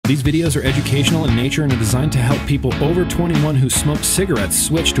These videos are educational in nature and are designed to help people over 21 who smoke cigarettes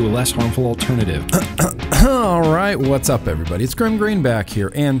switch to a less harmful alternative. All right, what's up everybody? It's GrimmGreen back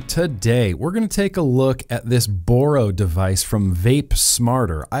here, and today we're going to take a look at this Boro device from Vape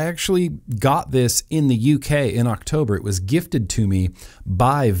smart-ter. I actually got this in the UK in October. It was gifted to me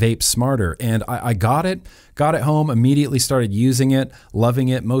by Vape smart-ter, and I got it home, immediately started using it, loving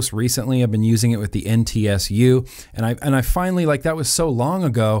it. Most recently, I've been using it with the NTSU, and I finally, like, that was so long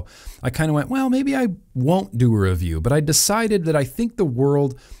ago, I kind of went, well, maybe I won't do a review, but I decided that I think the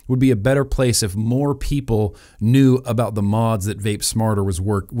world would be a better place if more people knew about the mods that Vape smart-ter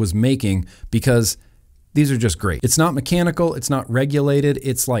was making, because these are just great. It's not mechanical, it's not regulated,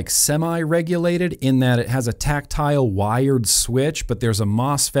 it's like semi-regulated in that it has a tactile wired switch, but there's a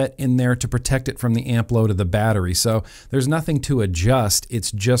MOSFET in there to protect it from the amp load of the battery. So there's nothing to adjust.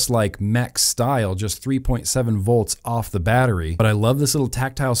 It's just like mech style, just 3.7 volts off the battery. But I love this little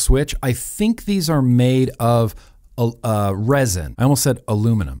tactile switch. I think these are made of resin. I almost said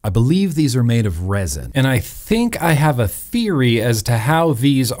aluminum. I believe these are made of resin. And I think I have a theory as to how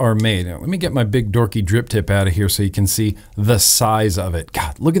these are made. Now, let me get my big dorky drip tip out of here so you can see the size of it.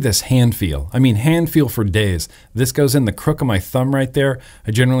 God, look at this hand feel. I mean, hand feel for days. This goes in the crook of my thumb right there. I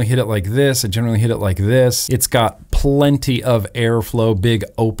generally hit it like this. I generally hit it like this. It's got plenty of airflow, big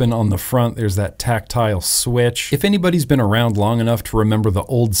open on the front. There's that tactile switch. If anybody's been around long enough to remember the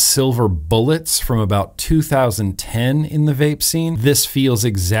old silver bullets from about 2010 in the vape scene, this feels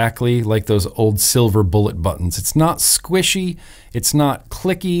exactly like those old silver bullet buttons. It's not squishy, it's not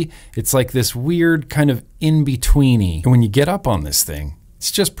clicky, it's like this weird kind of in-betweeny. And when you get up on this thing,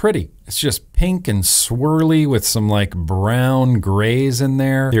 it's just pretty. It's just pink and swirly with some like brown grays in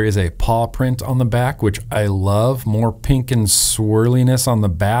there. There is a paw print on the back, which I love. More pink and swirliness on the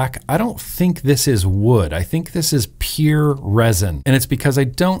back. I don't think this is wood. I think this is pure resin. And it's because I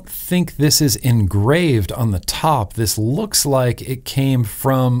don't think this is engraved on the top. This looks like it came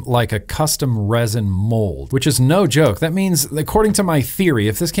from like a custom resin mold, which is no joke. That means, according to my theory,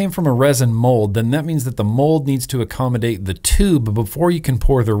 if this came from a resin mold, then that means that the mold needs to accommodate the tube before you can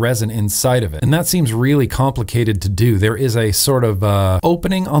pour the resin inside of it. And that seems really complicated to do. There is a sort of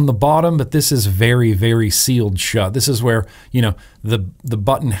opening on the bottom, but this is very, very sealed shut. This is where, you know, the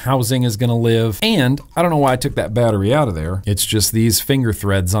button housing is gonna live. And I don't know why I took that battery out of there. It's just these finger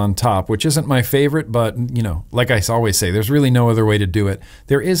threads on top, which isn't my favorite, but you know, like I always say, there's really no other way to do it.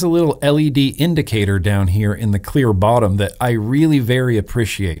 There is a little LED indicator down here in the clear bottom that I really very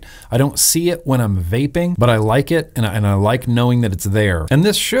appreciate. I don't see it when I'm vaping, but I like it, and I like knowing that it's there. And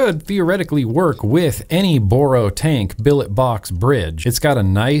this should theoretically work with any Boro tank billet box bridge. It's got a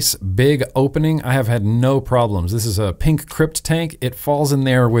nice big opening. I have had no problems. This is a pink crypt tank. It falls in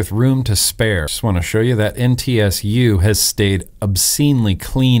there with room to spare. Just want to show you that NTSU has stayed obscenely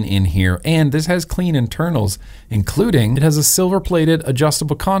clean in here, and this has clean internals, including it has a silver plated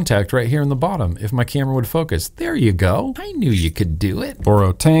adjustable contact right here in the bottom. If my camera would focus, there you go. I knew you could do it.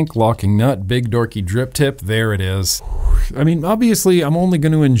 Boro tank, locking nut, big dorky drip tip. There it is. I mean, obviously I'm only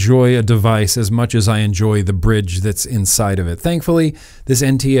going to enjoy a device as much as I enjoy the bridge that's inside of it. Thankfully, this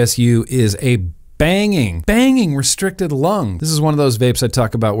NTSU is a banging restricted lung. This is one of those vapes I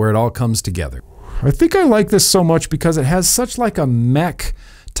talk about where it all comes together. I think I like this so much because it has such like a mech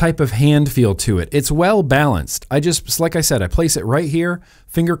type of hand feel to it. It's well balanced. I just, like I said, I place it right here,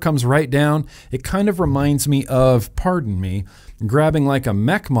 finger comes right down. It kind of reminds me of, pardon me, grabbing like a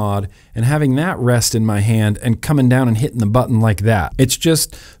mech mod and having that rest in my hand and coming down and hitting the button like that. It's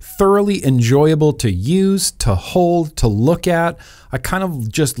just thoroughly enjoyable to use, to hold, to look at. I kind of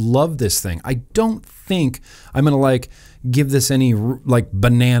just love this thing. I don't think I'm gonna like give this any like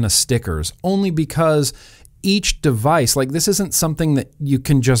banana stickers, only because each device, like this isn't something that you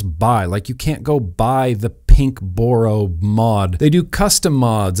can just buy. Like you can't go buy the pink Boro mod. They do custom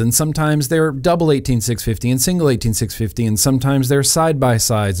mods, and sometimes they're double 18650 and single 18650, and sometimes they're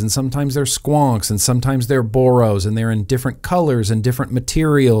side-by-sides, and sometimes they're squonks, and sometimes they're Boros, and they're in different colors and different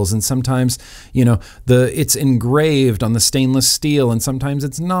materials, and sometimes, you know, it's engraved on the stainless steel, and sometimes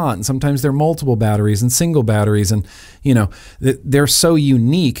it's not, and sometimes they're multiple batteries and single batteries, and you know, they're so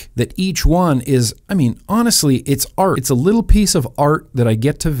unique that each one is, I mean, honestly, it's art. It's a little piece of art that I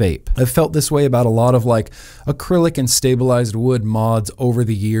get to vape. I've felt this way about a lot of like acrylic and stabilized wood mods over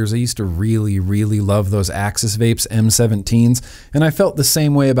the years. I used to really, really love those Axis Vapes M17s, and I felt the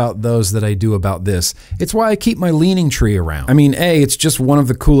same way about those that I do about this. It's why I keep my leaning tree around. I mean, A, it's just one of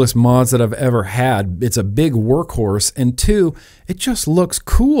the coolest mods that I've ever had. It's a big workhorse, and two, it just looks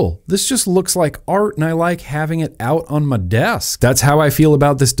cool. This just looks like art, and I like having it out on my desk. That's how I feel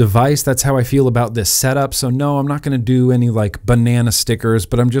about this device. That's how I feel about this setup. So no, I'm not going to do any like banana stickers,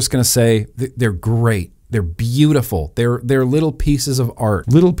 but I'm just going to say they're great. They're beautiful. They're little pieces of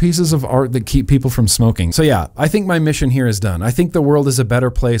art. Little pieces of art that keep people from smoking. So yeah, I think my mission here is done. I think the world is a better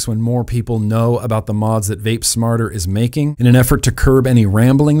place when more people know about the mods that Vape Smarter is making. In an effort to curb any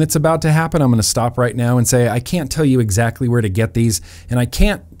rambling that's about to happen, I'm going to stop right now and say I can't tell you exactly where to get these, and I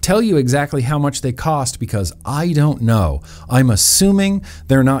can't tell you exactly how much they cost because I don't know. I'm assuming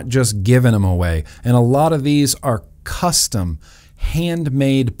they're not just giving them away, and a lot of these are custom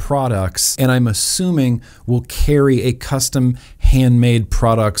handmade products, and I'm assuming will carry a custom handmade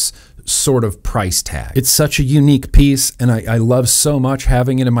products sort of price tag. It's such a unique piece, and I love so much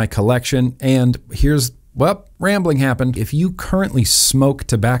having it in my collection. And here's, well, rambling happened. If you currently smoke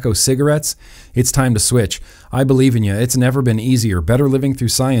tobacco cigarettes, it's time to switch. I believe in you. It's never been easier. Better living through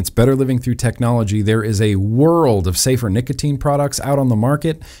science, better living through technology. There is a world of safer nicotine products out on the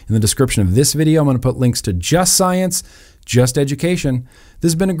market. In the description of this video, I'm going to put links to Just Science, Just Education.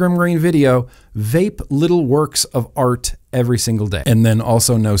 This has been a GrimmGreen video. Vape little works of art every single day. And then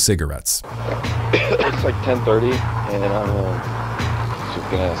also no cigarettes. It's like 10:30 and I'm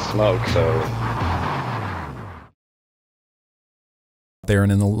just gonna smoke, so. There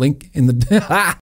and in the link in the